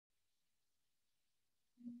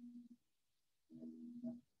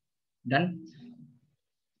Done.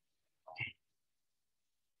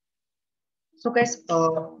 So guys,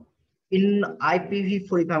 in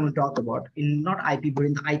IPv4, if I will talk about, in not IP, but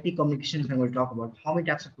in the IP communication, if I will talk about, how many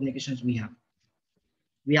types of communications we have?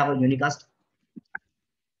 We have a unicast.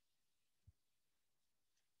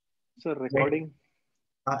 So Wait, recording.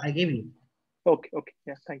 I gave you. Okay, okay,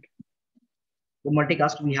 yeah, thank you. The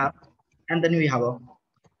multicast we have, and then we have a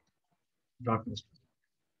broadcast.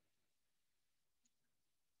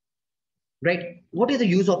 Right? What is the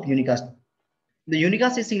use of unicast? The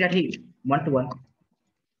unicast is saying that hey, one-to-one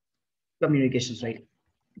communications, right?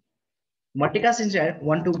 Multicast is that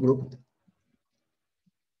one-to group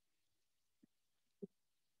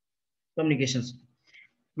communications.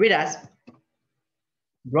 Whereas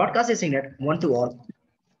broadcast is saying that one-to-all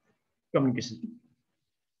communication.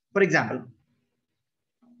 For example,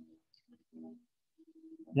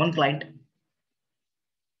 one client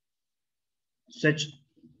switch,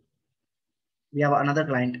 we have another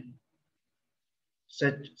client,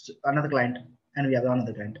 switch another client, and we have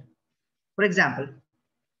another client. For example,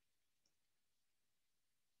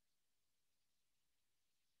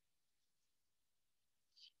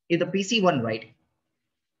 if the PC1, right,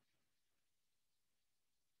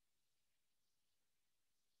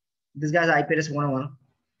 this guy's IP address 101,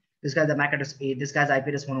 this guy's the MAC address A, this guy's IP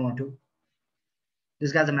address 102,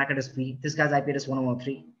 this guy's the MAC address B, this guy's IP address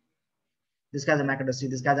 103, this guy's the MAC address C,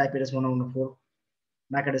 this guy's IP address 104,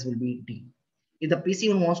 MAC address will be D. If the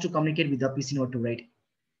PC1 wants to communicate with the PC02, right,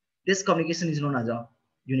 this communication is known as a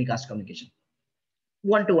unicast communication.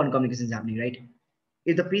 One-to-one communication is happening, right?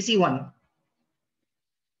 If the PC1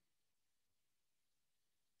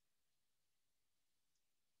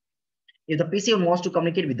 if the PC1 wants to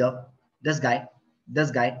communicate with the this guy,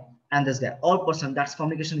 and this guy, all person, that's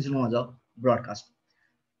communication is known as a broadcast.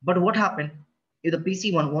 But what happened if the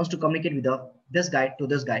PC1 wants to communicate with the this guy to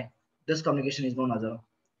this guy? This communication is known as a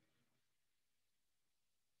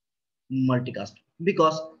multicast,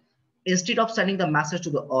 because instead of sending the message to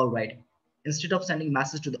the all, right, instead of sending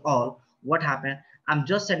message to the all, what happened? I'm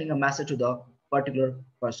just sending a message to the particular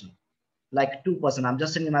person, like two-person. I'm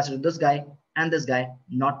just sending a message to this guy and this guy,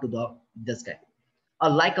 not to the this guy.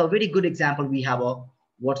 Like a very good example, we have a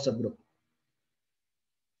WhatsApp group.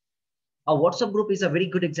 A WhatsApp group is a very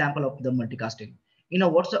good example of the multicasting. In a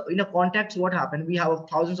WhatsApp, in a contacts, what happened? We have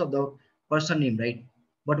thousands of the person name, right?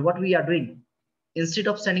 But what we are doing, instead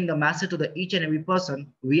of sending the message to the each and every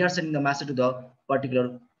person, we are sending the message to the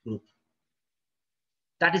particular group.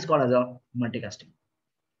 That is called as a multicasting.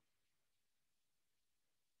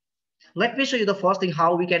 Let me show you the first thing,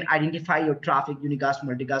 how we can identify your traffic, unicast,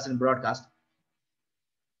 multicast, and broadcast.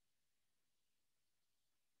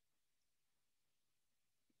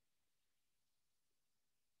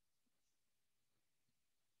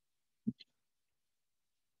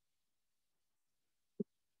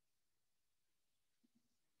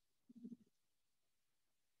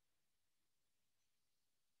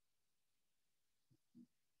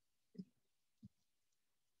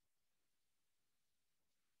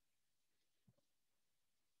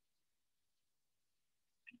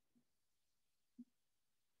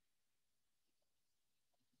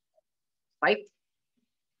 Right?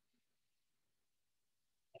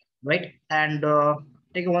 Right? And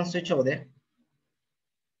take one switch over there.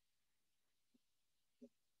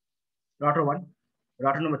 Router 1,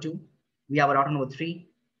 router number 2, we have a router number 3,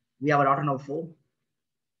 we have a router number 4,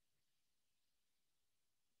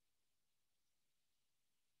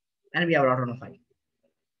 and we have a router number 5.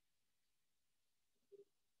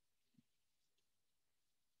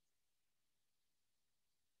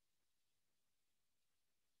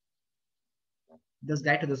 This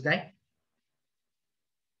guy to this guy,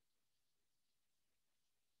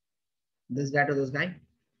 this guy to this guy,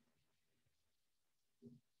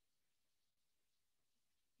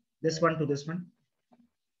 this one to this one,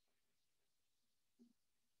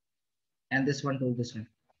 and this one to this one.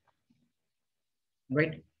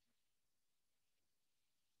 Right?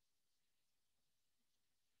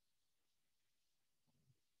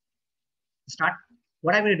 Start.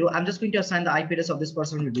 What I'm going to do, I'm just going to assign the IP address of this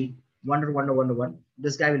person will be 1.1.1.1.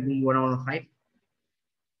 This guy will be 1.1.5.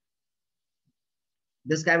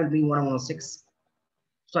 This guy will be 1.1.6.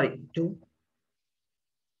 Sorry, 2.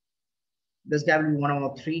 This guy will be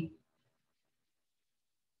 1.1.3.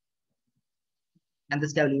 And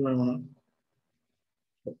this guy will be 1.1.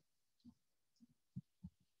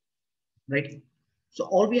 Right? So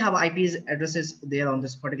all we have IPs addresses there on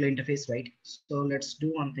this particular interface, right? So let's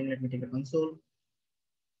do one thing. Let me take a console.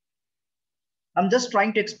 I'm just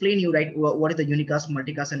trying to explain you, right, what is the unicast,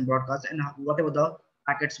 multicast, and broadcast, and whatever the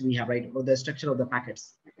packets we have, right, or the structure of the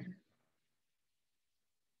packets.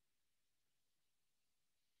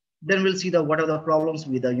 Then we'll see the what are the problems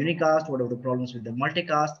with the unicast, what are the problems with the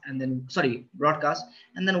multicast, and then sorry, broadcast,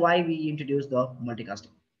 and then why we introduce the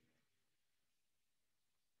multicasting.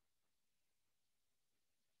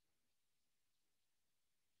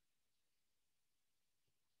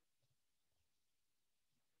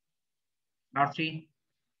 R3,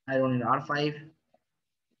 I don't need R5.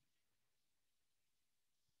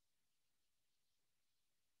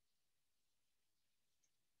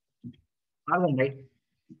 R1, right?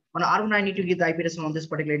 On R1, I need to give the IP address on this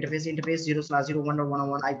particular interface 0/0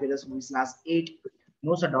 1.1.1 IP address will be /8,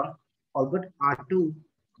 no shutdown, all good. R2,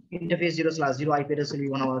 interface 0/0 IP address will be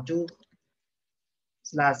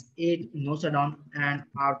 1.2/8, no shutdown, and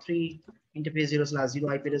R3, interface 0/0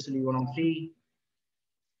 IP address will be 103,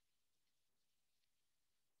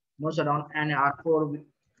 no shutdown, and R4,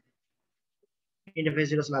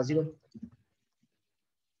 interface 0/0,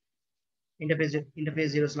 interface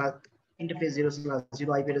 0/0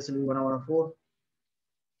 IP address will be 104,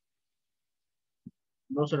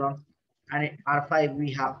 no shutdown, and R5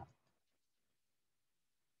 we have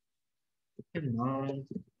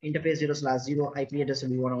interface 0/0 IP address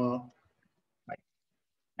will be 105,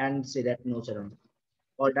 and say that no shutdown.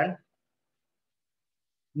 All done.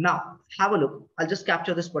 Now have a look. I'll just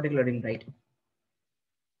capture this particular ring, right?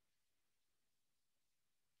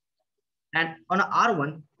 And on a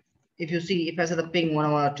R1, if you see, if I say the ping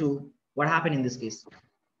 102, what happened in this case?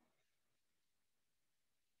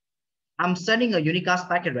 I'm sending a unicast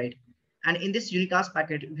packet, right? And in this unicast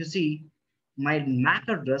packet, if you see, my MAC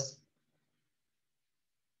address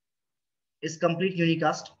is complete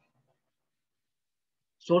unicast.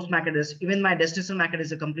 Source MAC address, even my destination MAC address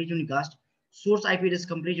is a complete unicast. Source IP is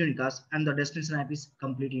complete unicast, and the destination IP is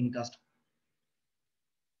complete unicast.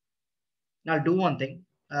 Now I'll do one thing.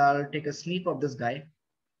 I'll take a sniff of this guy.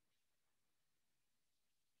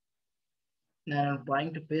 And I'm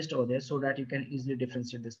trying to paste over there so that you can easily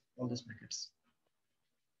differentiate this all these packets.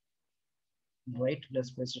 Right,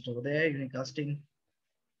 let's paste it over there, unicasting.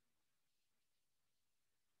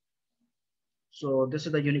 So this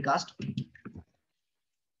is the unicast.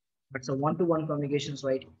 It's a one-to-one communications,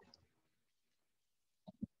 right?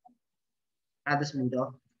 Add this with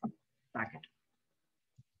the packet.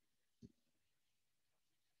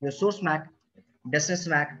 Your source MAC,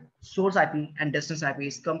 destination MAC, source IP, and destination IP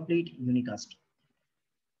is complete unicast.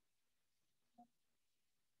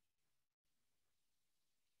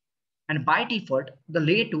 And by default, the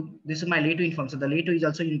layer 2, this is my layer 2 information. The layer 2 is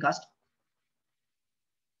also unicast.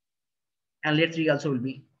 And layer 3 also will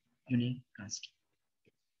be unicast.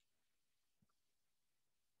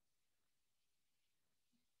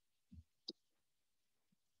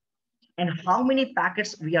 And how many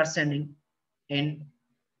packets we are sending in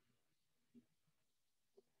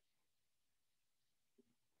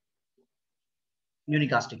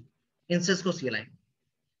unicasting in Cisco CLI?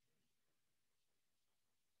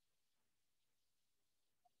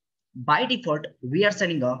 By default, we are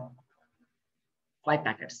sending a 5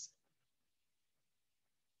 packets.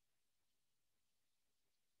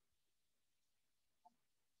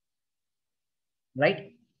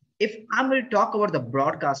 Right? If I'm going to talk about the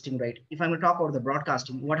broadcasting, right? If I'm going to talk about the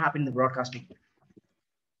broadcasting, what happened in the broadcasting?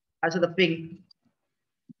 As the ping,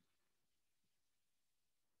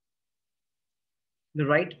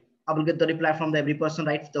 right? I will get the reply from the every person,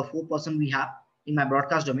 right? The 4% we have in my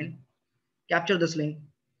broadcast domain. Capture this link,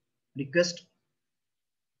 request.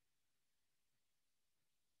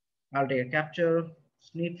 I'll take a capture,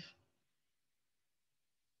 sniff.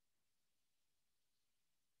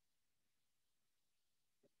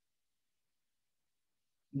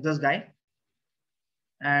 This guy.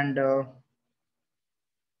 And I'll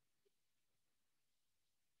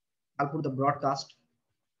put the broadcast.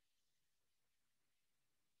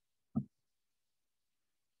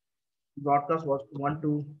 Broadcast was 1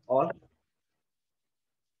 to all.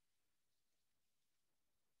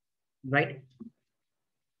 Right?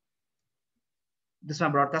 This is my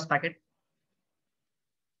broadcast packet.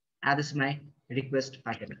 And this is my request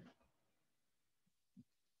packet.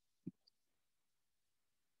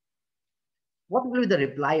 What will be the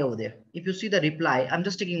reply over there? If you see the reply, I'm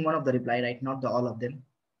just taking one of the reply, right? Not the all of them.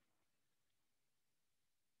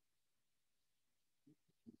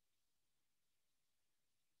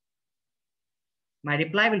 My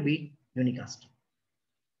reply will be unicast.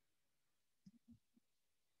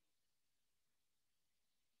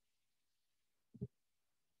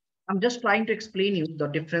 I'm just trying to explain you the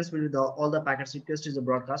difference between all the packets. Request is a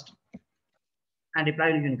broadcast and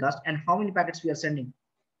reply is unicast, and how many packets we are sending.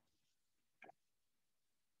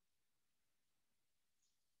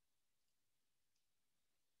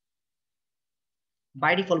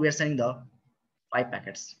 By default, we are sending the 5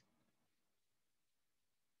 packets.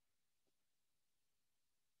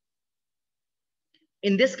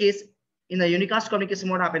 In this case, in the unicast communication,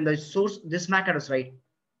 what happened? The source, this MAC address, right?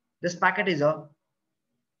 This packet is a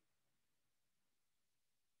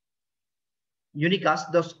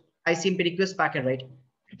unicast, the ICMP request packet, right?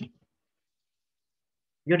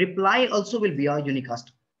 Your reply also will be a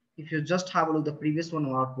unicast. If you just have a look, the previous one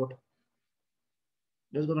output,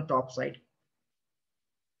 just go to the top side,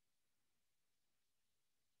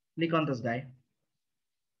 click on this guy,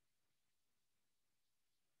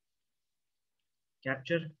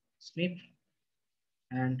 capture, snip,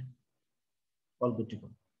 and all good to go.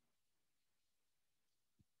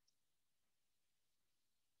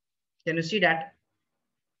 Can you see that?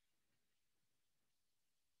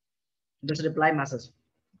 This reply message,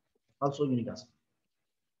 also unicast.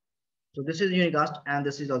 So this is unicast and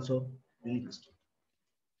this is also unicast.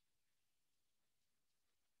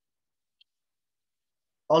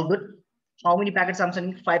 All good. How many packets I'm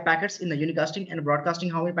sending? 5 packets in the unicasting, and broadcasting.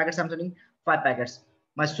 How many packets I'm sending? 5 packets.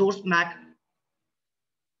 My source MAC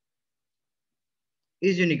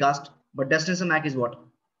is unicast, but destination MAC is what?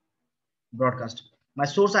 Broadcast. My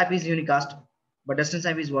source IP is unicast, but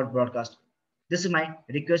destination IP is what? Broadcast. This is my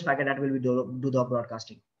request packet that will be do the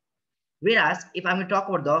broadcasting. Whereas if I'm going to talk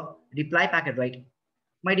about the reply packet, right?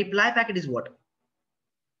 My reply packet is what?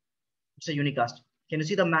 It's a unicast. Can you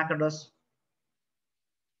see the MAC address?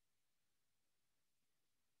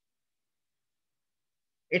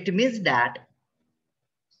 It means that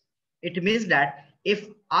if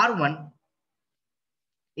R1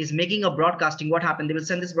 is making a broadcasting, what happened? They will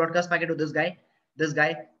send this broadcast packet to this guy, this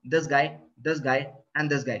guy, this guy, this guy, and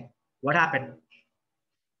this guy. What happened?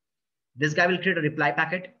 This guy will create a reply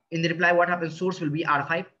packet. In the reply, what happens? Source will be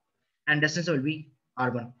R5 and destination will be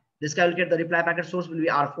R1. This guy will get the reply packet, source will be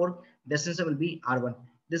R4, destination will be R1.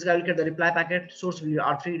 This guy will get the reply packet, source will be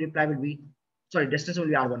R3, reply will be, sorry, destination will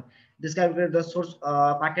be R1. This guy will get the source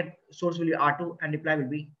packet, source will be R2, and reply will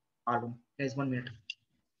be R1. Guys, 1 minute.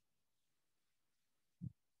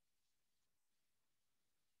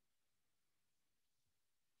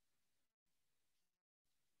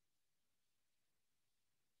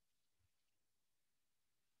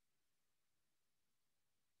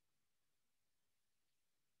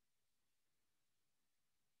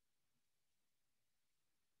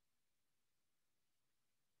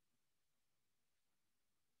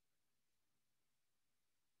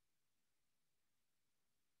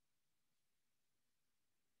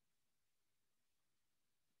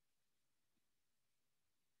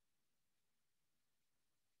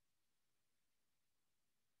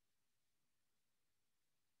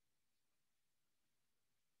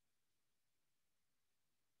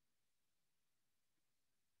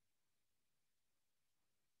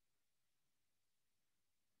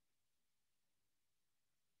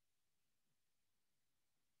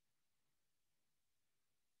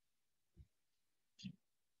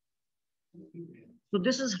 So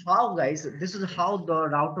this is how, guys, this is how the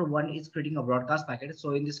router 1 is creating a broadcast packet.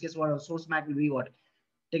 So in this case, what our source MAC will be what?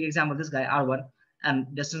 Take example, this guy R1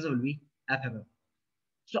 and destination will be FFM.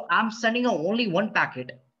 So I'm sending only one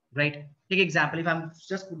packet, right? Take example, if I'm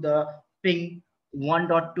just put the ping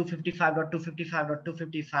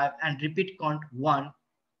 1.255.255.255 and repeat count 1,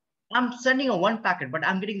 I'm sending a one packet, but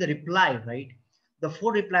I'm getting the reply, right? The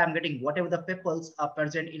 4 reply I'm getting, whatever the peoples are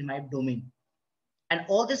present in my domain. And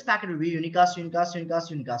all this packet will be unicast, unicast,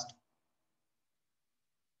 unicast, unicast.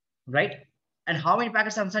 Right? And how many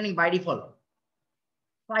packets I'm sending by default?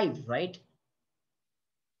 5, right?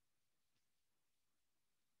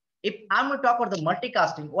 If I'm going to talk about the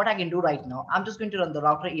multicasting, what I can do right now, I'm just going to run the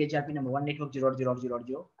router EHRP number 1, network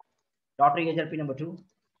 0.0.0.0, router EHRP number 2,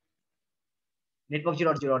 network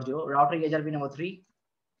 0.0.0, router EHRP number 3,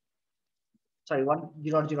 sorry,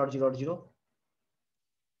 1.0.0.0,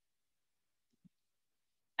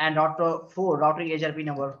 and router 4, router EHRP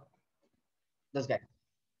number, this guy.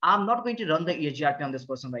 I'm not going to run the EHRP on this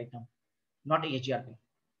person right now, not EHRP.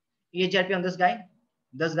 EHRP on this guy,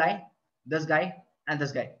 this guy, this guy, and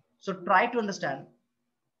this guy. So try to understand.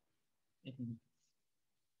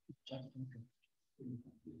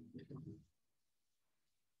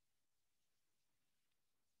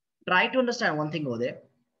 Try to understand one thing over there.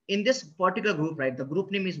 In this particular group, right, the group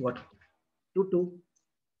name is what? 22.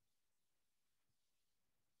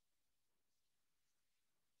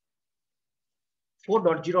 Four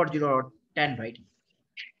dot zero dot 10, right?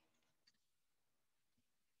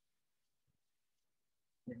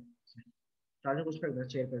 Charger कुछ पे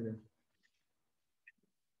chair पे दे.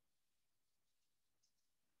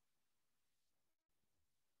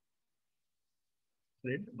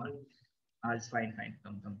 It's fine, fine.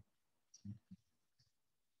 Come.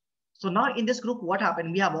 So now in this group, what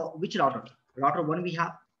happened? We have which router? Router 1 we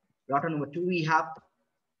have, router number 2 we have,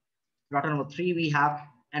 router number 3 we have,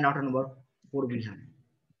 and router number 4 we have.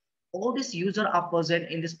 All these users are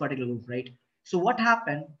present in this particular group, right? So what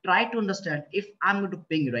happened? Try to understand if I'm going to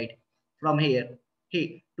ping right from here,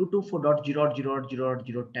 hey,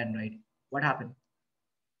 224.0.0.0.0.10, right? What happened?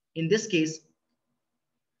 In this case,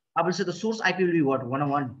 I will say the source IP will be what?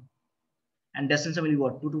 101, and destination will be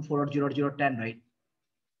what? 224.0.0.10, right?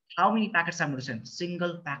 How many packets I'm going to send?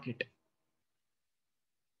 Single packet.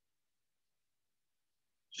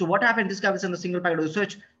 So what happened? This guy will send a single packet to the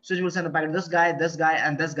switch. Switch will send the packet to this guy,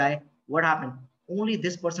 and this guy. What happened? Only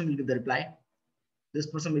this person will give the reply. This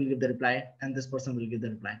person will give the reply, and this person will give the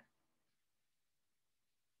reply.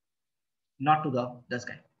 Not to the this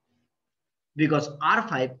guy. Because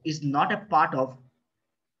R5 is not a part of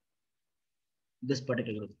this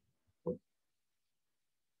particular group.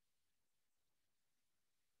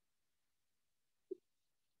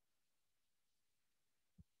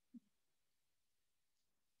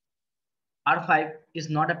 R5 is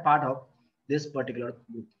not a part of this particular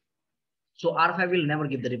group. So R5 will never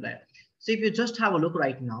give the reply. So if you just have a look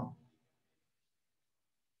right now,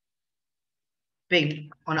 ping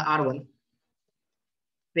on R1,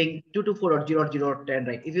 ping 224.0.0.10,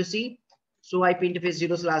 right? If you see, so IP interface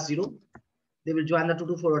 0/0, they will join the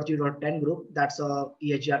 224.0.10 group. That's a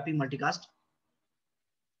EHRP multicast,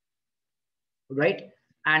 right?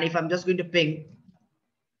 And if I'm just going to ping,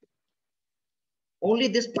 only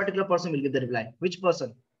this particular person will give the reply. Which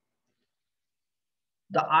person?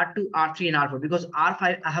 The R2, R3, and R4, because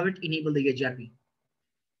R5, I haven't enabled the EHRP.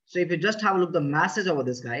 So if you just have a look the message over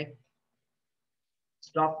this guy,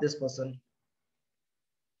 stop this person.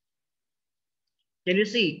 Can you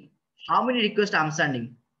see how many requests I'm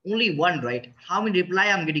sending? Only one, right? How many reply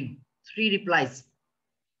I'm getting? 3 replies.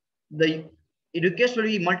 The request will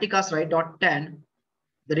be multicast, right? .10.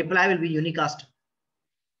 The reply will be unicast.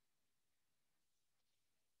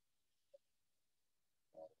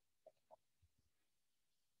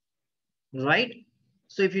 Right?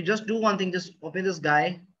 So if you just do one thing, just open this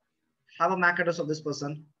guy, have a MAC address of this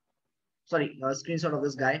person. Sorry, a screenshot of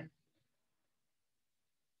this guy.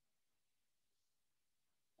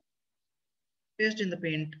 Paste in the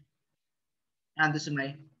paint. And this is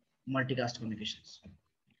my multicast communications.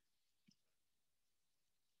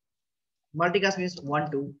 Multicast means 1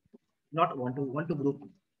 2, not 1 2, 1 2 group.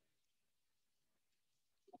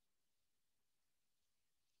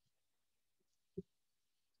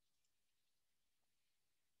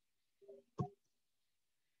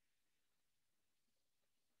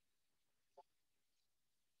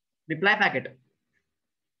 Reply packet.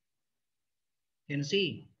 Can you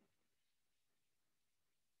see?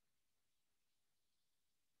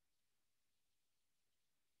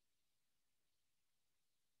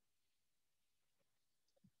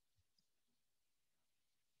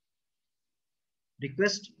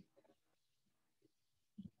 Request,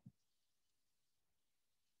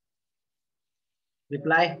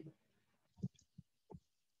 reply,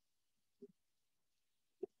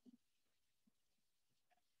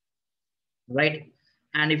 right?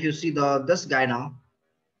 And if you see this guy now,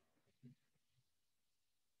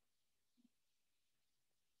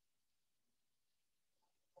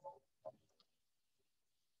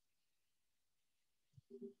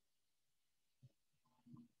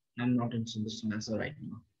 I'm not in this answer right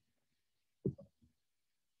now.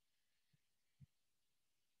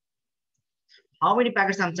 How many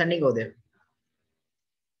packets I'm sending over there?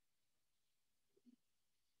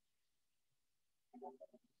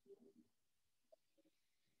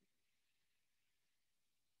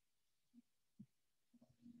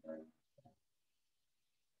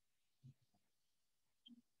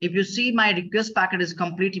 If you see my request packet is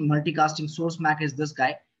completely multicasting, source MAC is this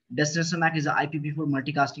guy, destination MAC is the IPv4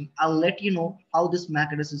 multicasting. I'll let you know how this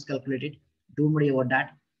MAC address is calculated. Don't worry about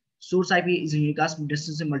that. Source IP is a unicast,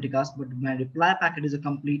 destination multicast, but my reply packet is a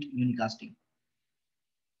complete unicasting.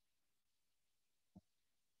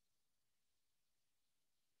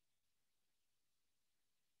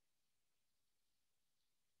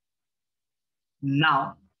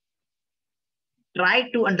 Now, try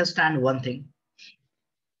to understand one thing.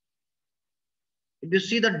 If you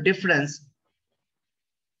see the difference,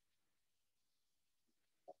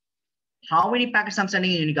 how many packets I'm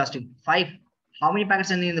sending in unicasting? 5. How many packets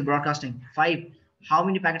sending in the broadcasting? 5. How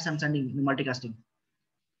many packets I'm sending in the multicasting?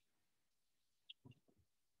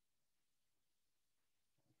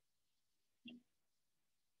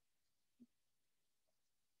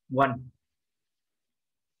 1.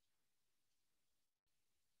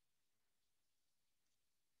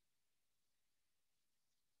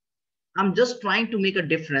 I'm just trying to make a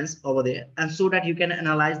difference over there, and so that you can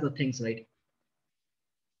analyze the things, right?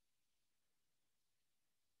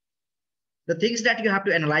 The things that you have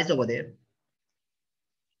to analyze over there,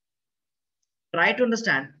 try to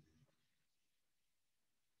understand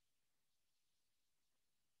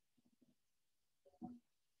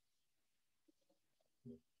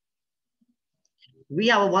we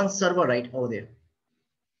have a one server right over there.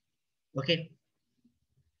 Okay.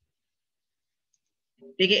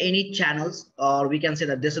 Take any channels, or we can say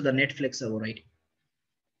that this is the Netflix server, right?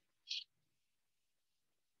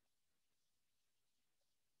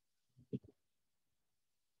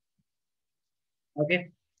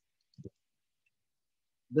 Okay.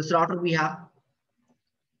 This router we have,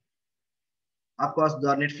 of course,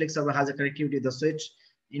 the Netflix server has a connectivity with the switch.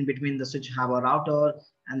 In between the switch have a router,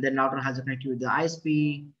 and then router has a connectivity with the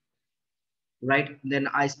ISP, right? Then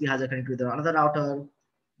ISP has a connectivity with another router.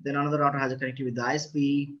 Then another router has a connectivity with the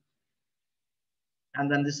ISP,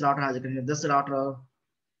 and then this router has a connectivity with this router,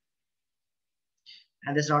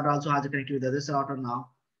 and this router also has a connectivity with this router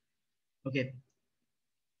now. Okay.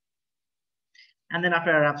 And then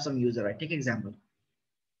after I have some user, right? Take example.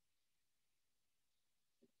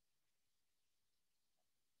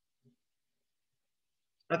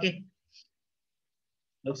 Okay.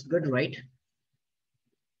 Looks good, right?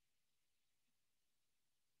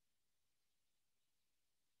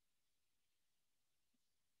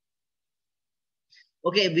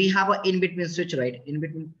 Okay, we have a in-between switch, right? In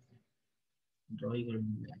between.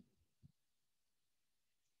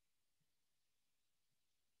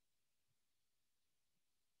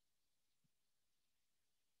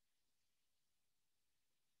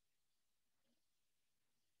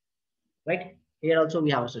 Right? Here also we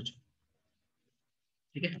have a switch.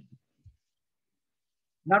 Okay.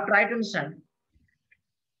 Now try to understand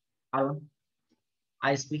R1,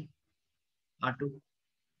 ISP, R2,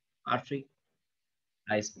 R3,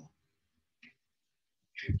 ISP.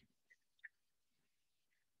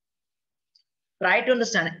 Try to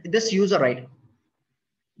understand this user, right?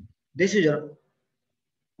 This user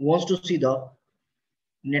wants to see the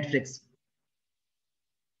Netflix,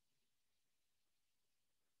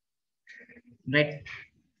 right?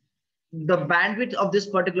 The bandwidth of this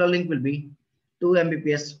particular link will be 2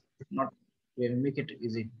 Mbps, not make it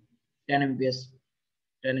easy. 10 Mbps,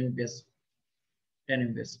 10 Mbps,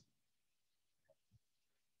 10 Mbps.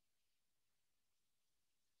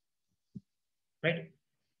 Right?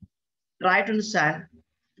 Try to understand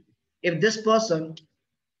if this person,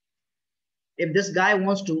 if this guy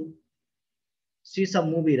wants to see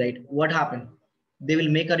some movie, right? What happened? They will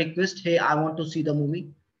make a request, hey, I want to see the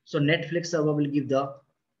movie. So Netflix server will give the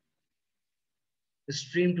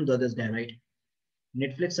stream to the this guy, right?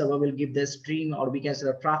 Netflix server will give the stream, or we can say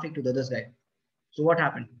the traffic to the this guy. So what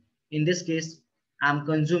happened? In this case, I'm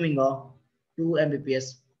consuming a 2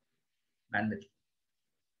 Mbps bandwidth.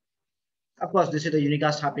 Of course, this is the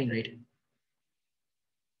unicast happening, right?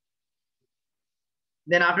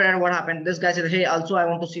 Then after that, what happened? This guy said, hey, also I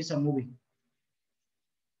want to see some movie.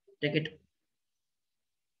 Take it.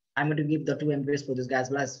 I'm going to give the 2 Mbps for this guy's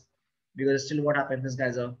blast, because still what happened? This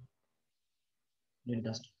guy's a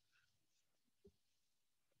unicast.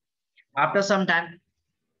 After some time,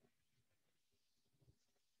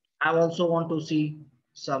 I also want to see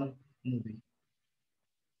some movie.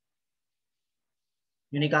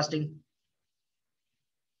 Unicasting.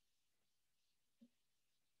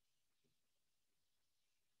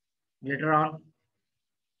 Later on,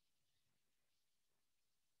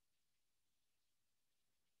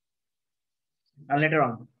 and later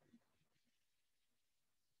on,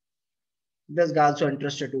 this guy also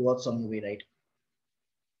interested to watch some movie, right?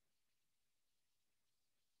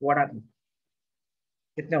 What happened?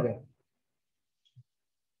 कितने हो गए?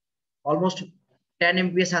 Almost 10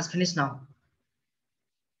 Mbps has finished now.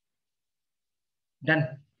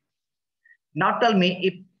 Done. Now tell me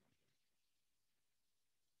if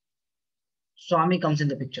Swami comes in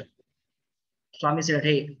the picture. Swami said,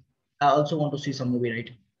 hey, I also want to see some movie, right?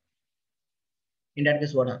 In that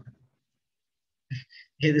case, what happened?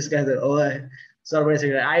 Hey, this guy said, oh,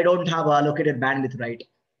 sorry, I don't have allocated bandwidth, right?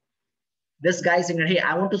 This guy saying, hey,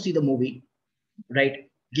 I want to see the movie, right?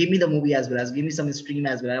 Give me the movie as well as give me some stream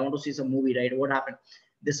as well. I want to see some movie, right? What happened?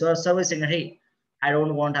 This server saying, hey, I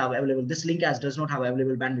don't want to have available. This link as does not have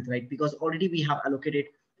available bandwidth, right? Because already we have allocated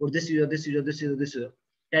for this user, this user, this user, this user.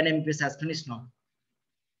 10 Mbps has finished now.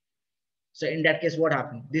 So in that case, what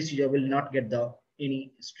happened? This user will not get the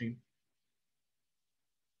any stream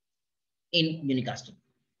in unicasting.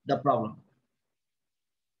 The problem.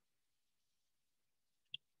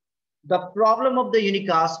 The problem of the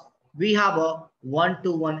unicast, we have a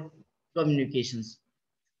one-to-one communications.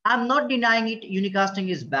 I'm not denying it. Unicasting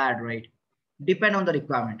is bad, right? Depend on the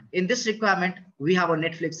requirement. In this requirement, we have a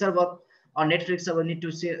Netflix server. or Netflix server need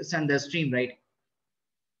to send the stream, right?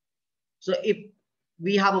 So if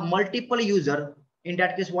we have a multiple user, in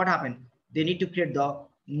that case, what happened? They need to create the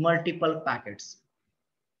multiple packets.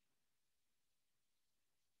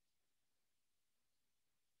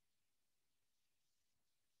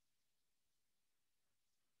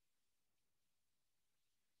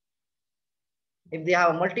 If they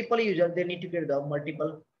have a multiple user, they need to create the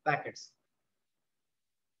multiple packets.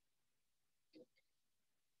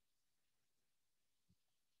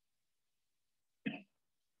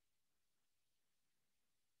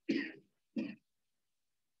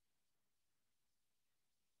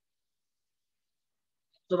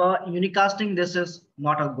 So unicasting, this is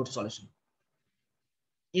not a good solution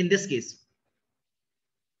in this case,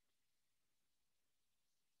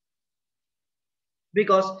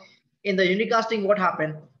 because in the unicasting, what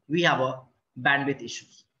happened? We have a bandwidth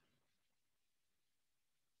issues.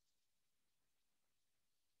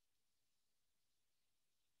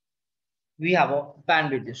 We have a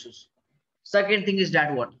bandwidth issues. Second thing is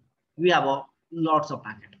that what? We have a lots of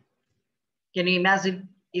packet. Can you imagine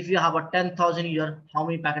if you have a 10,000 user, how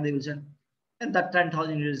many packet they will send? And that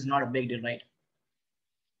 10,000 user is not a big deal, right?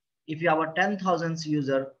 If you have a 10,000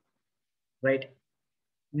 user, right,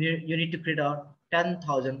 you need to create a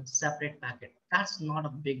 10,000 separate packet. That's not a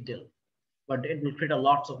big deal, but it will create a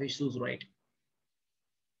lots of issues, right?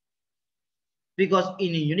 Because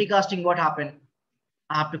in unicasting, what happened?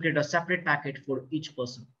 I have to create a separate packet for each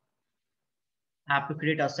person. I have to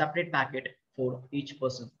create a separate packet for each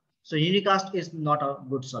person. So unicast is not a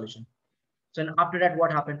good solution. So after that,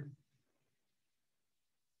 what happened?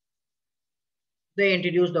 They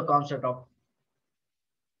introduced the concept of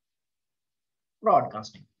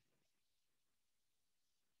broadcasting.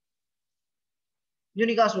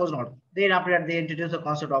 Unicast was not. Then after that, they introduced the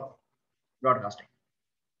concept of broadcasting.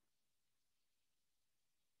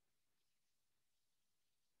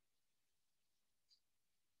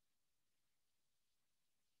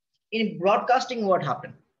 In broadcasting, what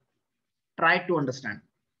happened? Try to understand.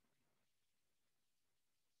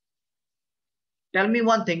 Tell me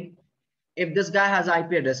one thing. If this guy has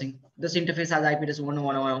IP addressing, this interface has IP address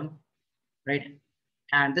 101.1, right?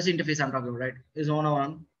 And this interface I'm talking about, right, is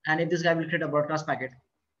 101. And if this guy will create a broadcast packet,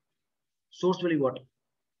 source will be what?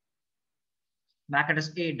 MAC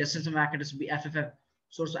address A, distance of MAC address will be FFF,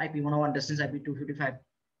 source IP 101, distance IP 255.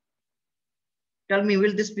 Tell me,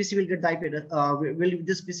 will this PC will get the IP address? Will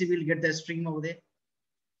this PC will get the stream over there?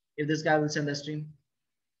 If this guy will send the stream,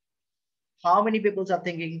 how many people are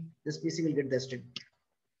thinking this PC will get the stream?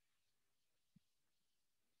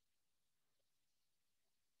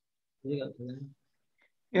 Yeah,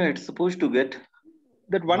 it's supposed to get.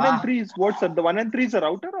 That 1 and 3 is what, sir? The 1 and 3 is a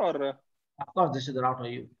router or? Of course, this is the router.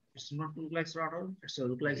 It's not look like router. It's a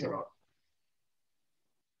look like a router.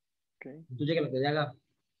 Okay. तुझे क्या लगता है जाएगा?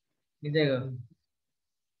 नहीं जाएगा?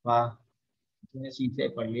 वाह, तूने seat से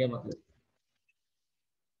पढ़ लिया मतलब.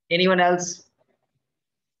 Anyone else?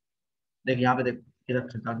 देख यहाँ पे देख किधर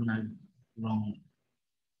खिड़का बनाया. Wrong.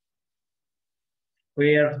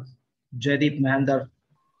 Where Jaideep Mahendra?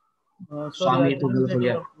 Sorry, I couldn't get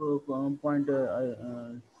your point.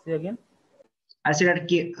 Say again. I said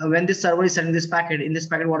that when this server is sending this packet, in this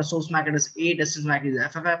packet, what a source MAC is A, distance MAC is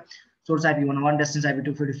FFF, source IP 101, distance IP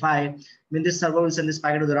 255. When this server will send this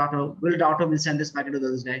packet to the router, will the router will send this packet to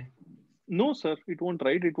this guy? No, sir, it won't,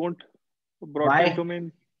 right? It won't. Broadcast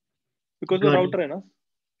domain. Because Good. the router, na?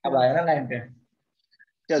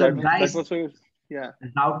 Yeah, so guys, that was so, yeah.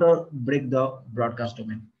 Router break the broadcast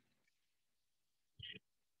domain.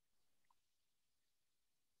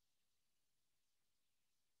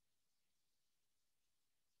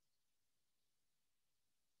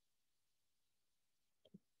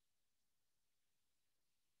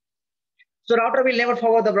 So router will never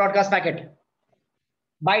forward the broadcast packet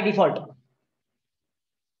by default.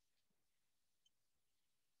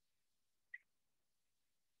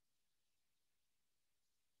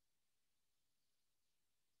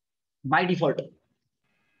 By default.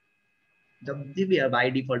 By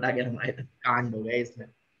default again, can't do guys.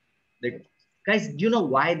 Guys, do you know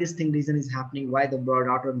why this reason is happening? Why the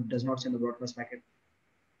router does not send the broadcast packet?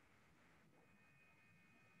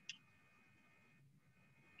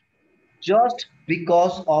 Just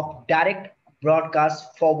because of direct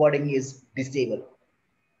broadcast forwarding is disabled.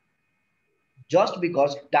 Just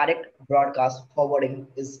because direct broadcast forwarding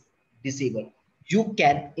is disabled. You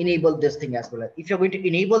can enable this thing as well. If you're going to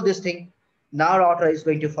enable this thing, now router is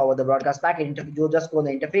going to forward the broadcast packet. You just go on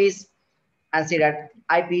the interface and say that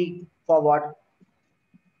IP forward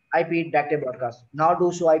IP directed broadcast. Now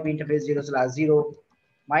do show IP interface 0/0.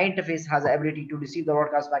 My interface has the ability to receive the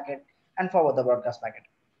broadcast packet and forward the broadcast packet.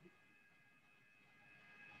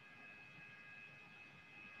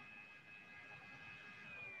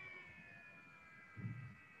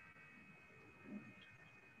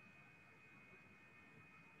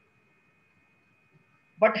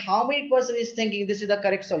 But how many person is thinking this is the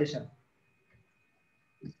correct solution?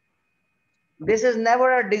 This is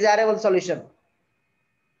never a desirable solution.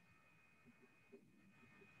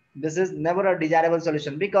 This is never a desirable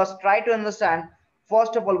solution, because try to understand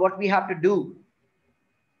first of all what we have to do.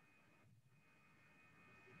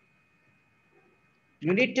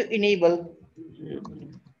 You need to enable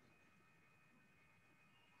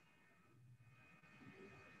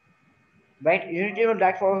right. You need to enable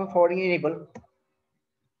that forwarding enable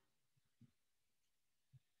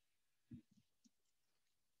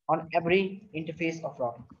on every interface of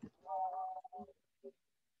routing.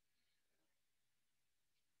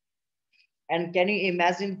 And can you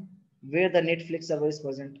imagine where the Netflix server is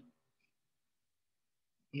present?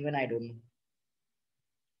 Even I don't know.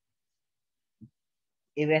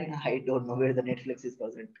 Even I don't know where the Netflix is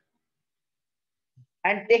present.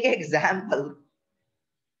 And take an example.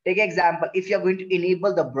 Take an example. If you're going to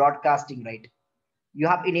enable the broadcasting, right? You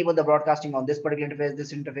have enabled the broadcasting on this particular interface,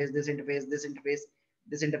 this interface, this interface, this interface,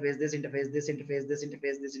 this interface, this interface, this interface, this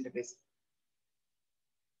interface, this interface.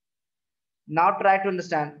 Now try to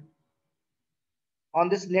understand on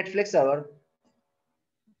this Netflix server,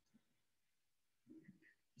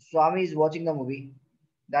 Swami is watching the movie.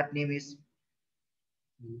 That name is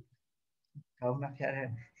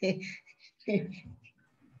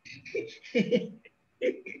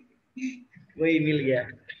वही मिल गया.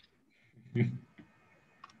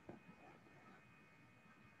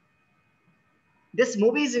 This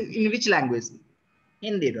movie is in which language?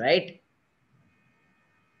 Hindi, right?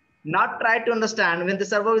 Now try to understand when the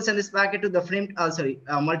server will send this packet to the frame,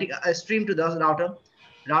 stream to the router.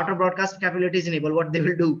 Router broadcast capability is enabled. What they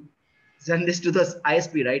will do? Send this to the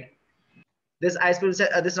ISP, right? This ISP will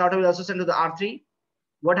send, this router will also send to the R3.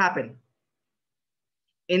 What happened?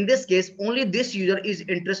 In this case, only this user is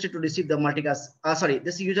interested to receive the multicast.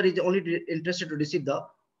 This user is only interested to receive the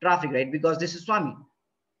traffic, right? Because this is Swami.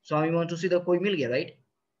 Swami wants to see the koi mil gaya, right?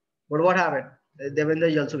 But what happened? Devendra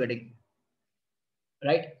is also getting,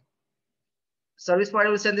 right? Service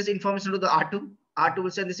provider will send this information to the R2. R2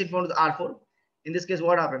 will send this information to the R4. In this case,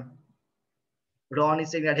 what happened? Ron is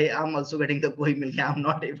saying that, hey, I'm also getting the koi mil gaya. I'm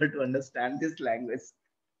not able to understand this language.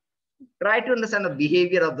 Try to understand the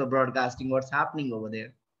behavior of the broadcasting, what's happening over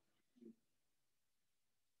there.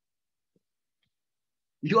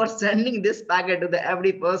 You are sending this packet to the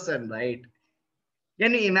every person, right?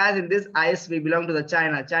 Can you imagine this ISP belong to the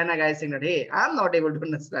China? China guy saying that, hey, I'm not able to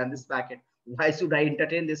understand this packet. Why should I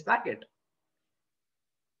entertain this packet?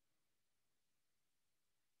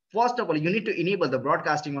 First of all, you need to enable the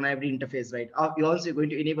broadcasting on every interface, right? You're also going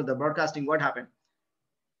to enable the broadcasting. What happened?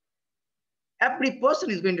 Every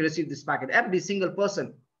person is going to receive this packet, every single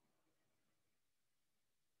person.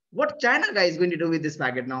 What China guy is going to do with this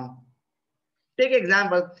packet now? Take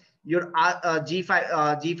example, your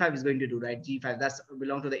G5 is going to do, right? G5, that's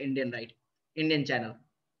belong to the Indian, right? Indian channel.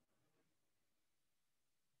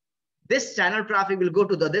 This channel traffic will go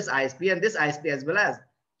to this ISP and this ISP as well as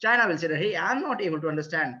China will say that, hey, I'm not able to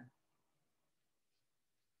understand.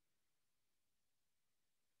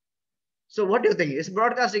 So what do you think? Is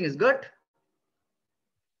broadcasting is good?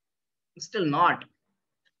 Still not.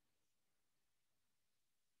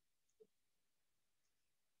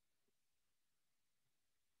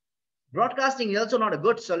 Broadcasting is also not a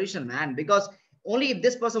good solution, man, because only if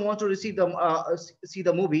this person wants to receive the see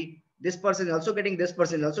the movie, this person is also getting, this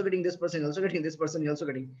person is also getting, this person is also getting, this person is also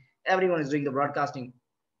getting. Everyone is doing the broadcasting.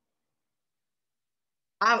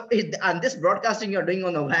 And this broadcasting you're doing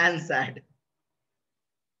on the WAN side.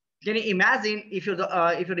 Can you imagine if you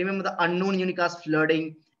remember the unknown unicast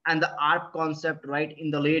flooding and the ARP concept, right?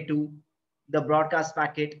 In the layer 2, the broadcast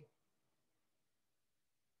packet.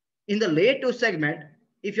 In the layer 2 segment,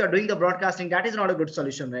 if you're doing the broadcasting, that is not a good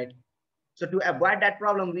solution, right? So to avoid that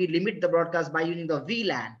problem, we limit the broadcast by using the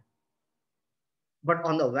VLAN. But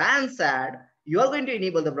on the WAN side, you are going to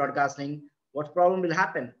enable the broadcasting. What problem will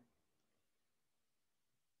happen?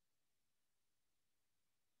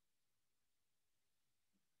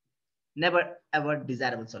 Never ever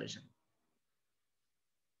desirable solution.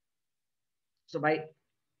 So by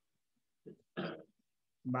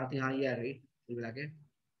बात यहाँ ये आ रही कुल मिला के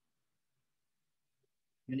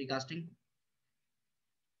unicasting,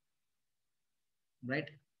 right,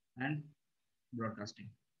 and broadcasting.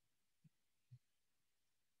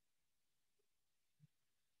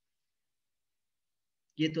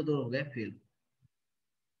 ये तो हो गए fail.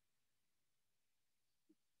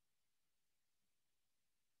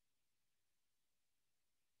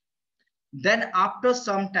 Then after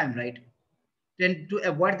some time, right, then to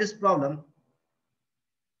avoid this problem,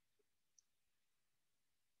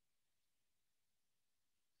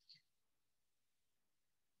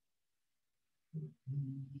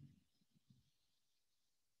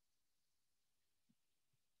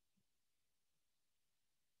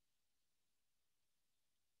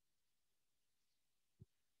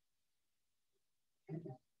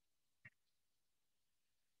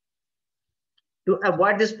 To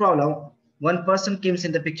avoid this problem, one person comes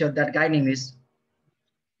in the picture. That guy name is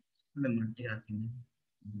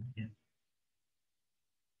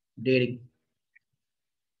dating.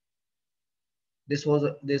 This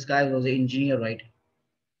guy was an engineer, right?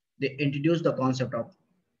 They introduced the concept of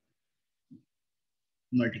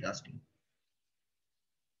multicasting.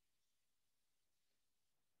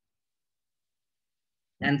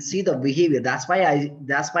 And see the behavior. That's why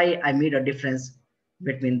I made a difference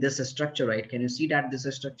between this structure, right? Can you see that this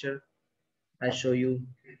structure? I show you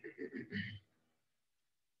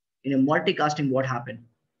in a multicasting what happened.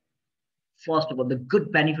 First of all, the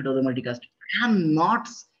good benefit of the multicast. I'm not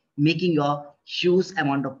making a huge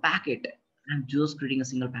amount of packet. I'm just creating a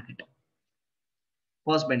single packet.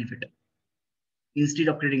 First benefit. Instead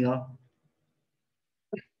of creating a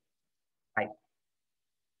five.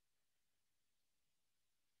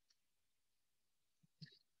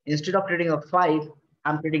 Instead of creating a 5,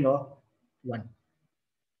 I'm creating a 1.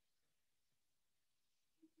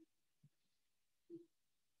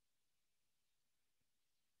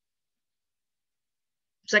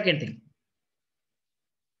 Second thing,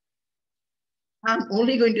 I'm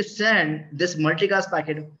only going to send this multicast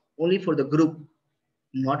packet only for the group,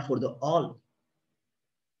 not for the all.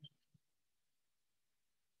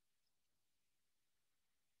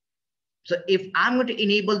 So if I'm going to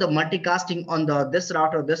enable the multicasting on the this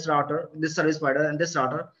router, this service provider, and this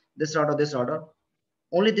router,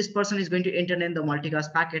 only this person is going to enter in the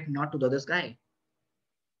multicast packet, not to the this guy.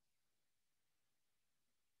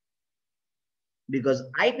 Because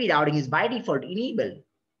IP routing is by default enabled.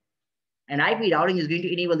 And IP routing is going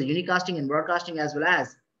to enable the unicasting and broadcasting as well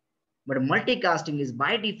as, but multicasting is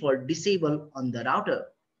by default disabled on the router.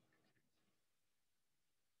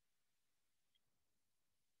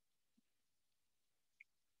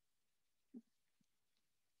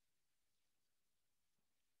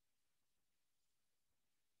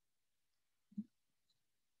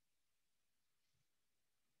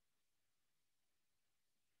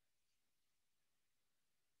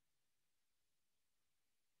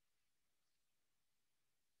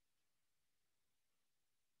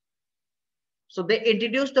 So they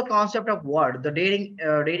introduced the concept of what the dating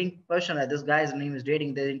person. This guy's name is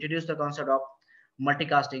dating. They introduced the concept of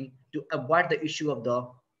multicasting to avoid the issue of the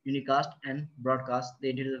unicast and broadcast.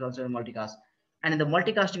 They introduced the concept of multicast. And in the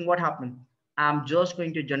multicasting, what happened? I'm just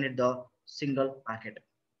going to generate the single packet.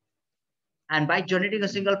 And by generating a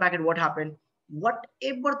single packet, what happened?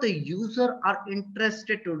 Whatever the user are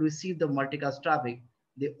interested to receive the multicast traffic,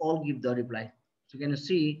 they all give the reply. So can you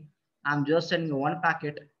see, I'm just sending one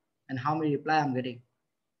packet and how many reply I'm getting?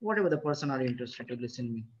 Whatever the person are interested to listen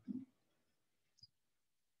to me.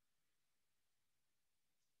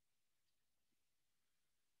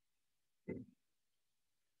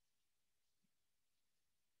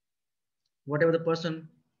 Whatever the person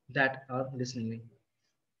that are listening to me,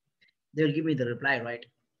 they'll give me the reply, right?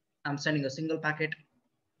 I'm sending a single packet.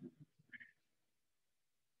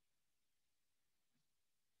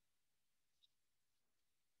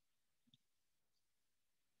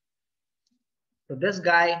 So this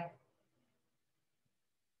guy,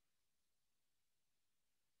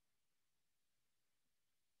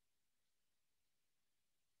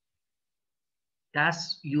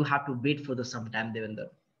 that's you have to wait for the sometime, Devendra.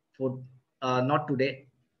 For not today.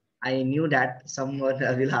 I knew that someone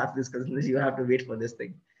will ask this question. You have to wait for this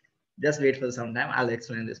thing. Just wait for some time. I'll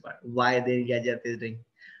explain this part. Why the gadget is doing.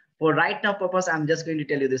 For right now purpose, I'm just going to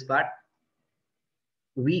tell you this part.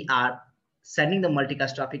 We are sending the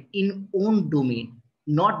multicast traffic in own domain,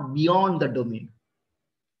 not beyond the domain.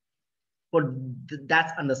 For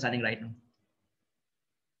that's understanding right now.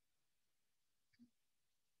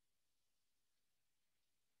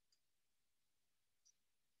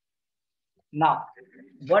 Now,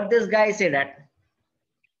 what this guy said that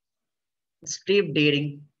Steve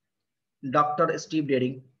Daring, Dr. Steve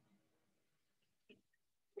Daring.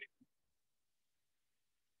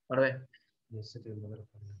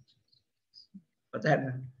 पता है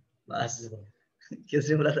ना बस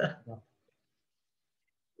किसने बोला था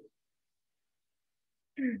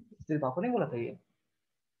तेरे पापा ने बोला था ये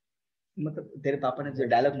मतलब तेरे पापा ने जो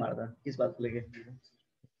डायलॉग मारा था किस बात को लेके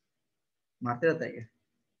मारते रहता है ये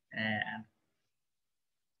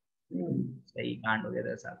सही कांड हो गया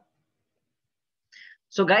था साहब.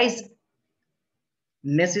 So guys,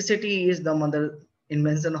 necessity is the mother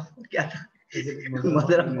invention of क्या था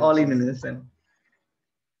mother of all invention.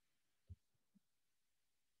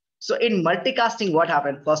 So in multicasting, what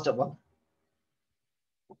happened? First of all,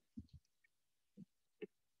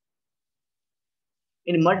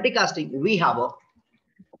 in multicasting, we have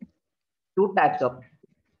two types of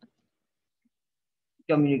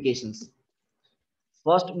communications.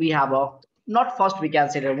 First, we have a, not first, we can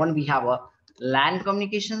say that one, we have a LAN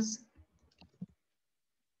communications,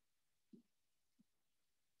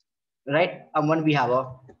 right? And one, we have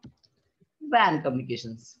a WAN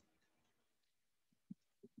communications.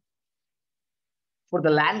 For the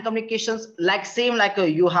LAN communications, like same like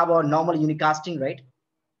you have a normal unicasting, right?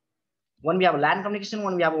 One, we have a LAN communication,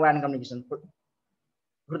 one, we have a WAN communication.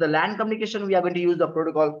 For the LAN communication, we are going to use the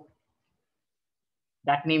protocol.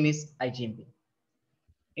 That name is IGMP.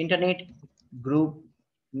 Internet Group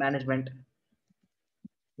Management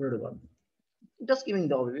Protocol. Just giving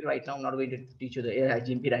the overview right now. I'm not going to teach you the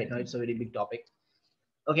IGMP right now. It's a very big topic.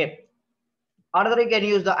 Okay. Another, you can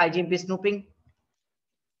use the IGMP snooping.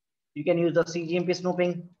 You can use the CGMP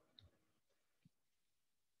snooping.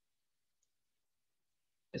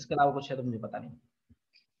 इसके अलावा कुछ है तो मुझे पता नहीं.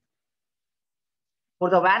 For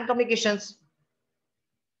the WAN communications,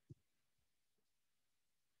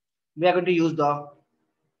 we are going to use the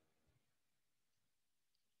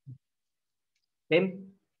PIM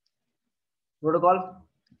protocol,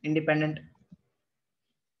 independent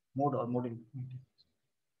mode or mode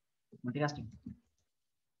multicasting.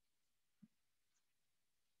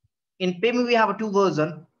 In PIM, we have a two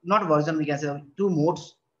version, not version, we can say two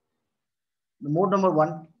modes. The mode number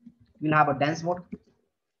one, we'll have a dense mode.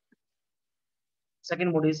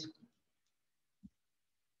 Second mode is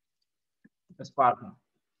sparse mode.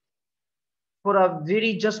 For a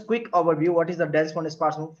very just quick overview, what is the dense mode and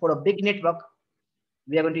sparse mode? For a big network,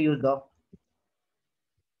 we are going to use the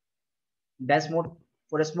dense mode.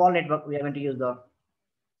 For a small network, we are going to use the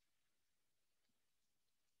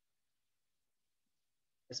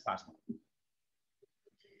sparse mode.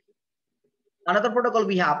 Another protocol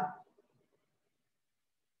we have,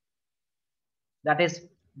 that is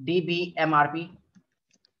DBMRP,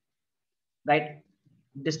 right?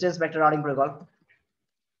 Distance vector routing protocol.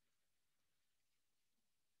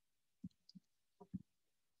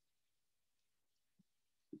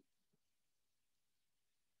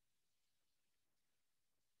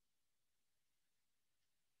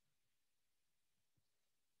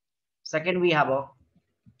 Second, we have a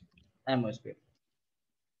MOSP,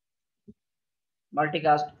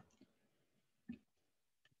 multicast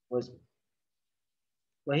OSP.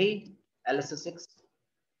 Wahi LS6.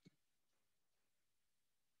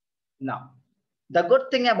 Now, the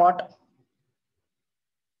good thing about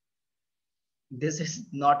this is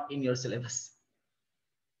not in your syllabus.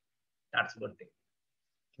 That's a good thing.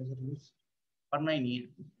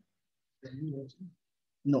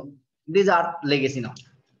 No, these are legacy now.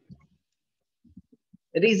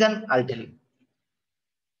 Reason I'll tell you.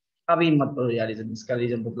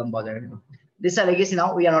 This is a legacy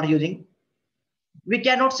now. We are not using. We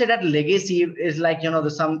cannot say that legacy is like, you know,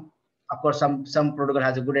 the some, of course, some protocol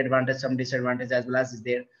has a good advantage, some disadvantage as well as is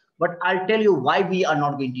there. But I'll tell you why we are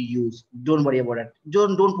not going to use. Don't worry about it.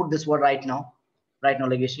 Don't put this word right now. Right now,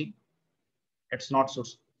 legacy. It's not so.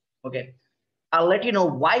 Okay. I'll let you know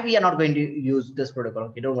why we are not going to use this protocol.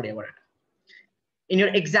 Okay, don't worry about it. In your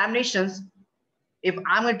examinations, if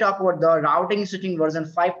I'm going to talk about the routing switching version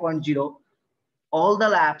 5.0, all the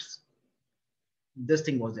labs, this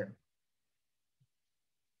thing was there.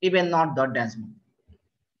 Even not the dense mode.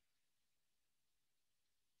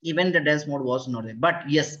 Even the dense mode was not there. But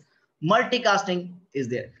yes, multicasting is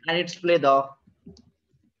there, and it's play the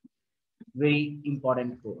very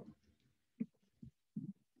important role.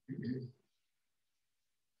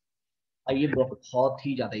 ये बहुत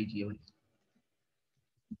ही ज्यादा easy है भाई.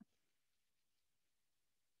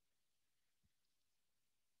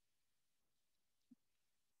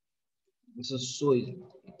 This is so easy,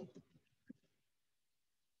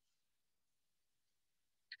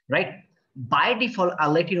 right? By default,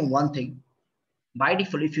 I'll let you know one thing. By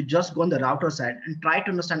default, if you just go on the router side and try to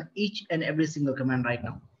understand each and every single command right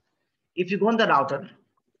now, if you go on the router,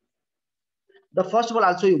 the first of all,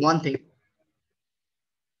 I'll show you one thing.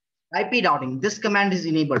 IP routing, this command is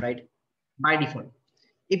enabled, right? By default.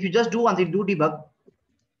 If you just do one thing, do debug.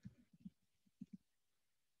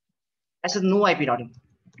 I said no IP routing.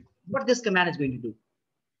 What this command is going to do?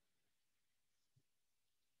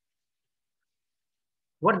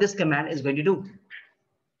 What this command is going to do?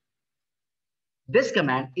 This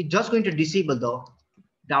command is just going to disable the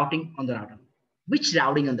routing on the router. Which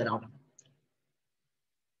routing on the router?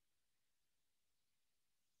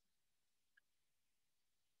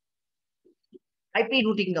 IP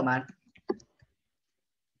routing command.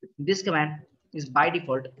 This command is by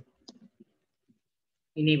default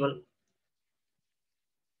enable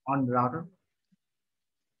on the router,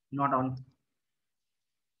 not on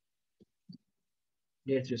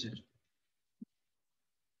layer 3 switch.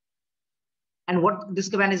 And what this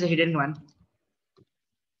command is a hidden one.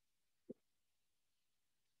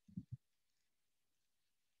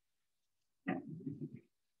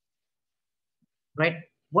 right?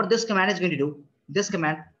 What this command is going to do, this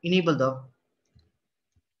command enable the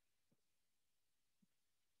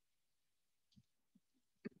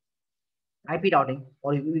IP routing,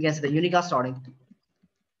 or we can say the unicast routing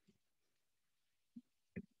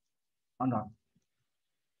or not.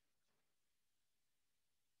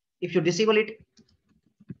 If you disable it,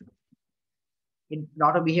 it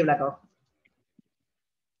router behave like a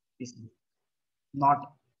PC.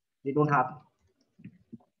 Not, they don't have.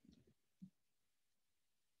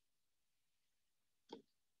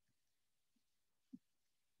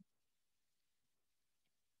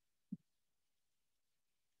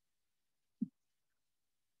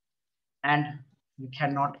 And you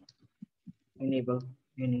cannot enable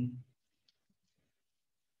any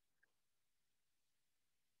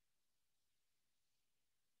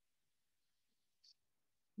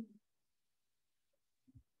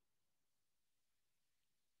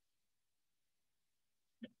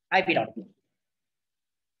IP routing.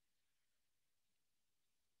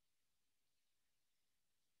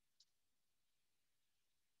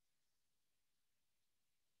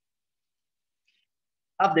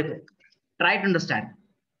 Up देखो, try to understand.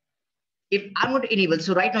 If I'm not enabled,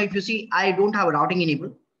 so right now, if you see, I don't have a routing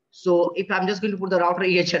enabled. So if I'm just going to put the router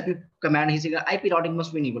EHRP command, he's saying IP routing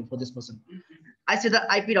must be enabled for this person. I say the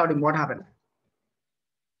IP routing, what happened?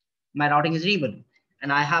 My routing is enabled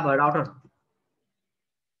and I have a router.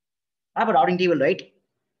 I have a routing table, right?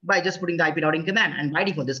 By just putting the IP routing command, and by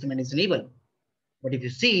default, this command is enabled. But if you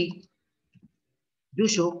see, do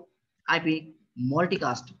show IP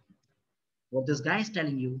multicast, what this guy is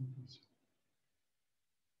telling you.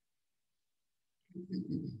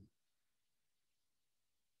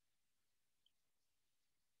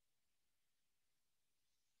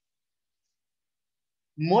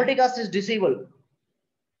 Multicast is disabled.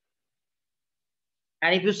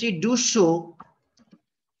 And if you see, do show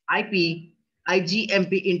IP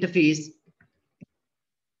IGMP interface,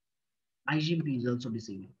 IGMP is also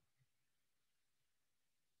disabled.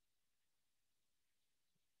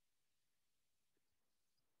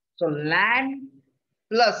 So LAN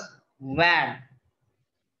plus WAN.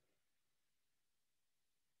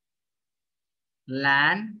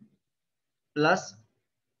 LAN plus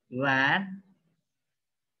WAN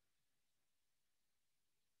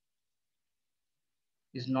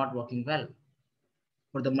is not working well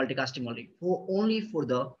for the multicasting only for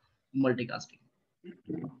the multicasting.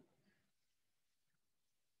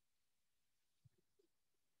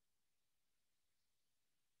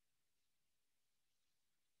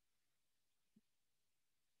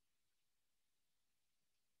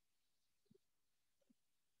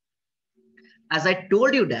 As I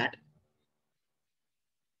told you that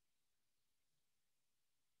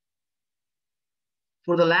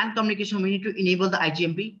for the LAN communication, we need to enable the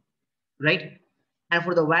IGMP, right? And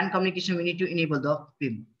for the WAN communication, we need to enable the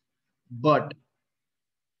PIM. But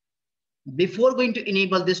before going to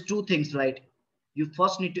enable these two things, right, you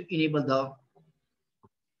first need to enable the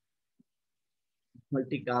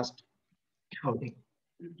multicast routing.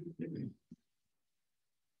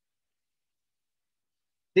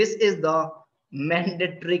 This is the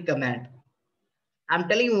mandatory command. I'm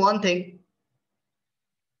telling you one thing,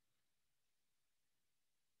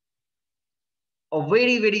 a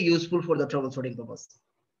very, very useful for the troubleshooting purpose.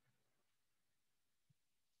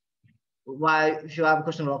 Why, if you have a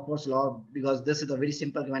question, of course, law, because this is a very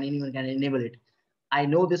simple command, anyone can enable it. I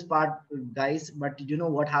know this part, guys, but you know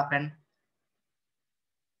what happened?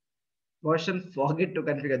 Person forget to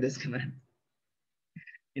configure this command.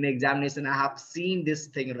 In examination, I have seen this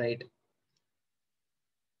thing, right?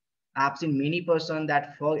 I have seen many person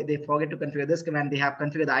that they forget to configure this command. They have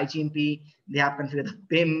configured the IGMP, they have configured the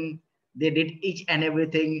PIM, they did each and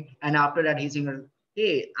everything. And after that, he's saying,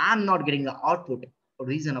 hey, I'm not getting the output.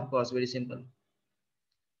 Reason, of course, very simple.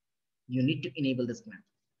 You need to enable this command.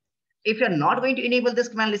 If you're not going to enable this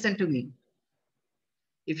command, listen to me.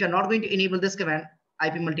 If you're not going to enable this command,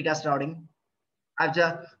 IP multicast routing,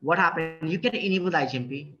 after what happened, you can enable the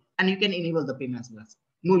IGMP and you can enable the PIM as well.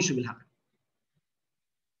 No issue will happen.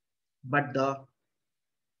 But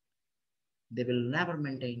they will never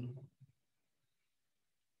maintain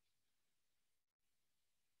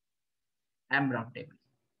MROUT table.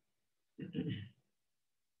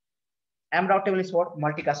 MROUT table is what?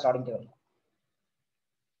 Multicast routing table.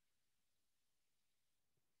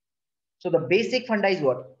 So the basic funda is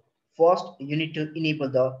what? First, you need to enable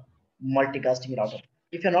the multicasting router.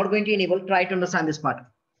 If you're not going to enable, try to understand this part.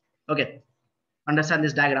 Okay, understand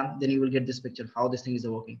this diagram, then you will get this picture, how this thing is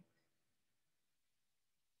working.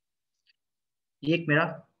 ये एक मेरा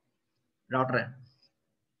router है.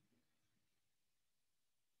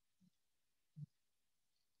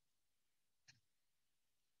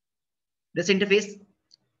 This interface,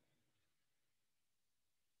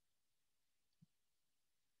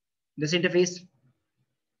 this interface,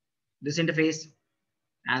 this interface,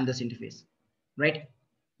 and this interface, right?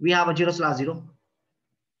 We have a 0/0.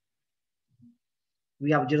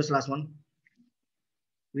 We have 0/1.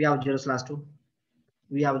 We have 0/2.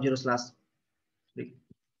 We have 0/3.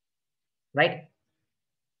 Right?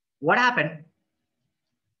 What happened?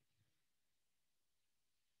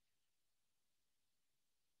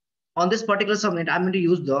 On this particular subnet, I'm going to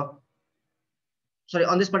use the, sorry,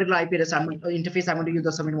 on this particular IP address interface, I'm going to use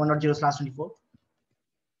the subnet 1.0/24,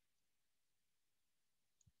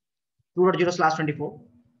 2.0/24,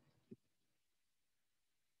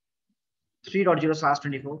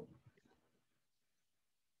 3.0/24,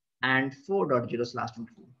 and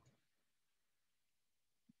 4.0/24.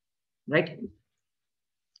 Right?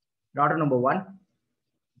 Router number 1.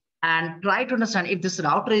 And try to understand if this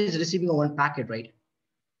router is receiving a one packet, right?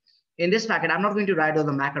 In this packet, I'm not going to write all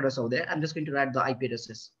the MAC address over there. I'm just going to write the IP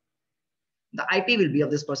addresses. The IP will be of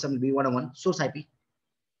this person will be 101, source IP.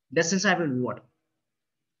 Destination IP will be what?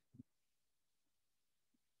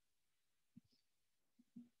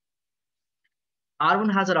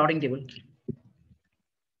 R1 has a routing table.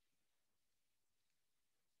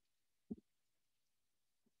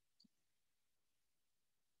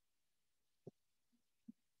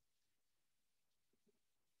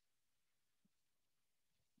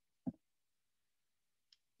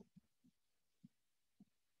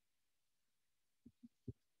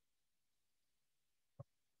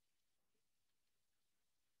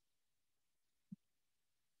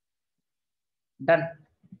 Done.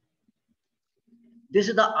 This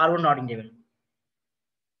is the R1 routing table.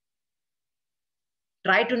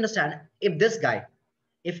 Try to understand if this guy,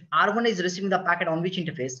 if R1 is receiving the packet on which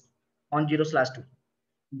interface? On 0/2.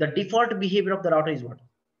 The default behavior of the router is what?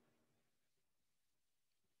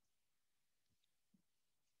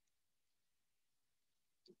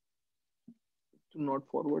 To not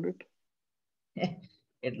forward it.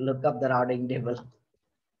 It look up the routing table.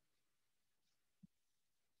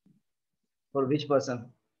 For which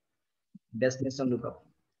person? Destination lookup,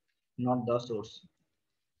 not the source.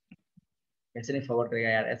 ऐसे नहीं forward करेगा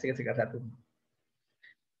यार, ऐसे कैसे कर रहा है तू?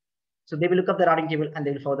 So they will look up the routing table and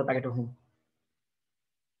they will forward the packet to whom?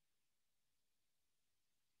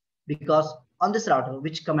 Because on this router,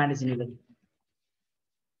 which command is enabled?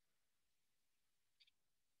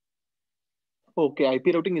 Okay,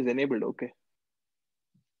 IP routing is enabled. Okay.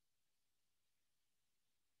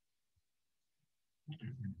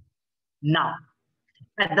 Now,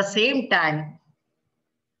 at the same time,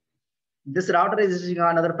 this router is receiving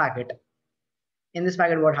another packet. In this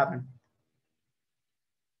packet, what happened?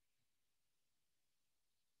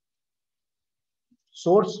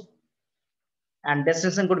 Source and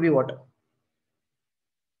destination could be what?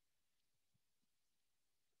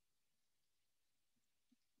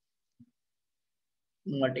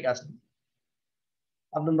 Multicast.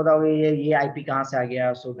 अब तुम बताओगे ये IP कहाँ से आ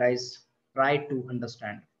गया? So guys, try to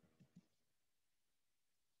understand.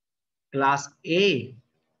 Class A,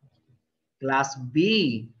 Class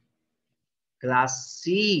B, Class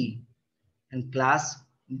C, and Class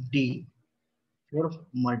D for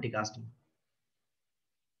multicasting.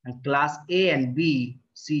 And Class A and B,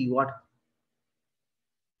 C what?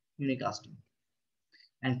 Unicasting.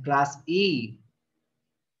 And Class E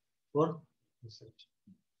for research,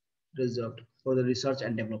 reserved for the research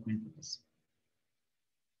and development purpose.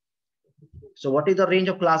 So what is the range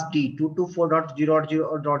of Class D?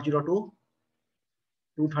 224.0.0.02,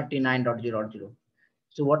 239.0.0.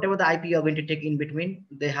 So whatever the IP you are going to take in between,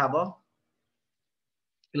 they have a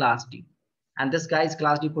Class D. And this guy is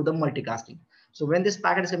Class D for the multicasting. So when this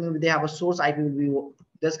packet is coming, they have a source IP will be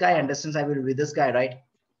this guy and distance IP will be this guy, right?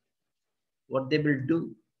 What they will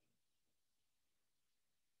do?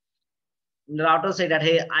 The router say that,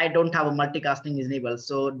 hey, I don't have a multicasting is enabled.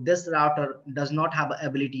 So this router does not have the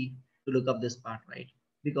ability to look up this part, right?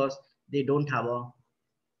 Because they don't have a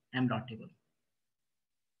M dot table.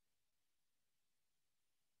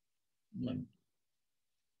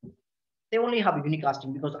 They only have a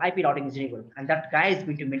unicasting because IP routing is enabled, and that guy is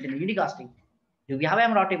going to maintain a unicasting. Do we have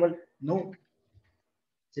M dot table? No.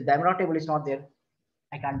 So the M dot table is not there.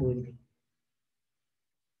 I can't do anything.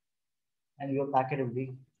 And your packet will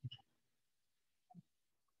be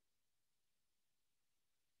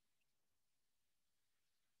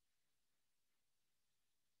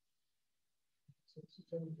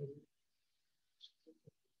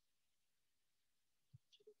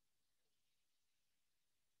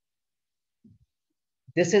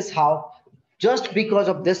this is how, just because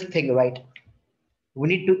of this thing, right? We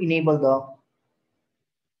need to enable the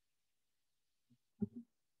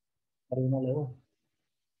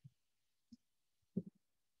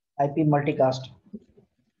IP multicast.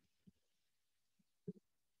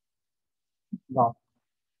 Now,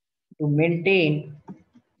 to maintain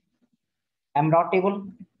MDOT table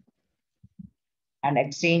and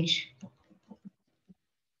exchange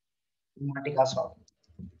multicast route.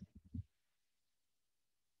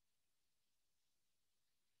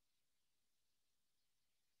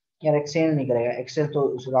 यार exchange नहीं करेगा, exchange तो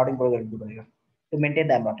उस routing protocol करेगा to maintain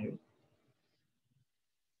the MDOT table.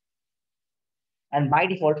 And by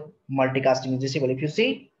default, multicasting is disabled. If you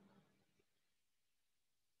see,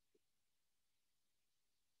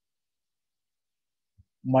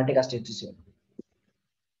 multicast is disabled.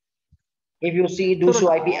 If you see do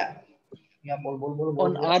show IP, yeah,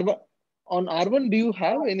 on R1, do you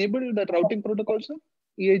have enabled that routing protocol, sir?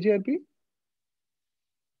 EIGRP?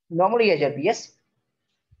 Normally EIGRP, yes.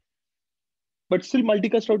 But still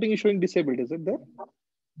multicast routing is showing disabled, is it there?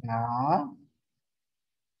 हाँ,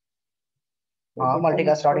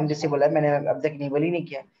 multicast routing disabled है, मैंने अब तक enable ही नहीं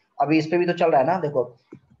किया. अभी इस पे भी तो चल रहा है ना, देखो.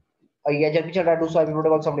 और EIGRP चल रहा है, do show IP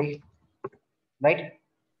protocol summary, right?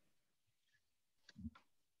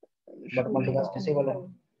 But multicast disabled है.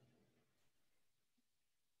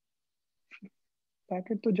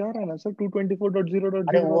 पैकेट तो जा रहा है ना सर 224.0.0.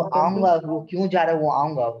 अरे वो आऊंगा, वो क्यों जा रहा है, वो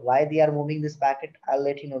आऊंगा. Why they are moving this packet? I'll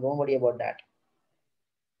let you know. Don't worry about that.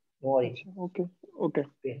 Don't worry. Okay, okay.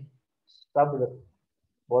 सब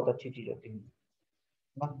बहुत अच्छी चीज होती है.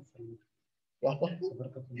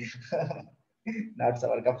 नाट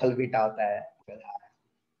सबर का फल मीठा होता है.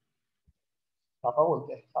 पापा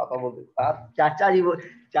बोलते हैं, पापा बोलते हैं, चाचा जी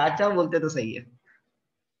चाचा बोलते तो सही है.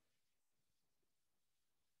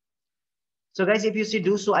 So guys, if you see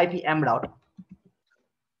do show IP MDOT,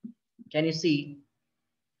 can you see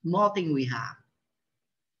nothing we have?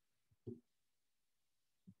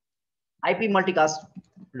 IP multicast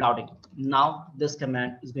routing. Now this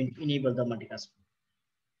command is going to enable the multicast.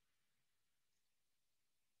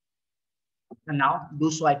 And now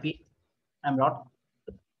do show IP MDOT.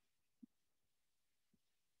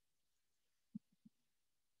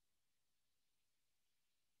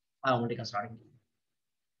 Multicast routing.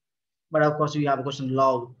 But of course, you have a question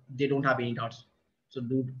log. They don't have any dots. So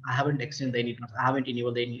dude, I haven't extended any dots. I haven't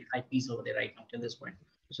enabled any IPs over there right now till this point.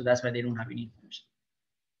 So that's why they don't have any information.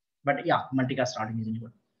 But yeah, multicast routing is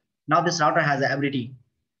enabled. Now this router has the ability.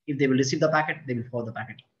 If they will receive the packet, they will forward the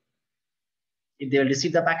packet. If they will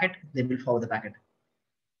receive the packet, they will forward the packet.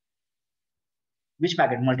 Which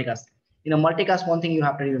packet? Multicast. In a multicast, one thing you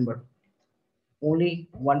have to remember. Only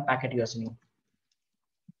one packet you are sending.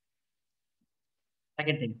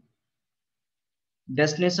 Second thing.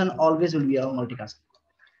 Destination always will be a multicast.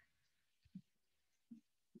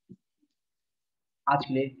 आज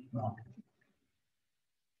के लिए बहुत.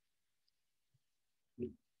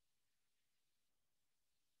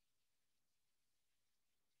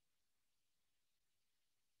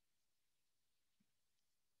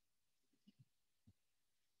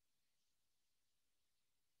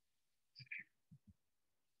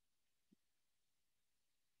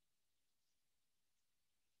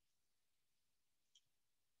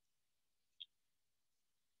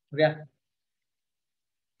 Okay.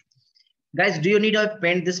 Guys, do you need to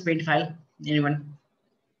paint this paint file? Anyone?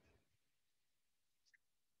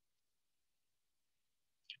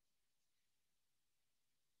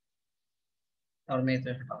 Or may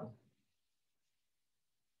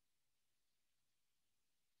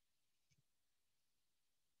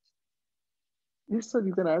Yes, sir,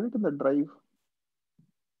 you can add it in the drive.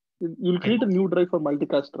 You'll create a new drive for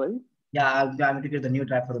multicast, right? Yeah, I'm going to create the new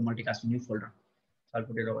drive for the multicast, new folder. So I'll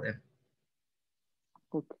put it over there.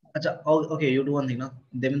 Okay. Achha, oh, okay, you do one thing now.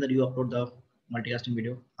 Then that you upload the multicasting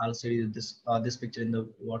video, I'll send you this this picture in the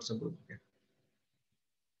WhatsApp group. Okay.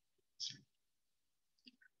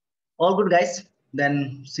 All good, guys.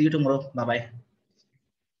 Then see you tomorrow. Bye bye.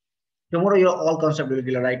 Tomorrow your all concept will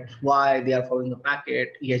be right. Why they are following the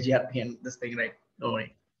packet, ESGRP, and this thing, right? Don't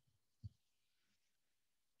worry.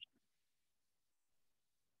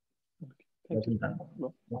 Thank you.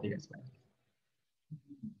 Okay, guys. Bye.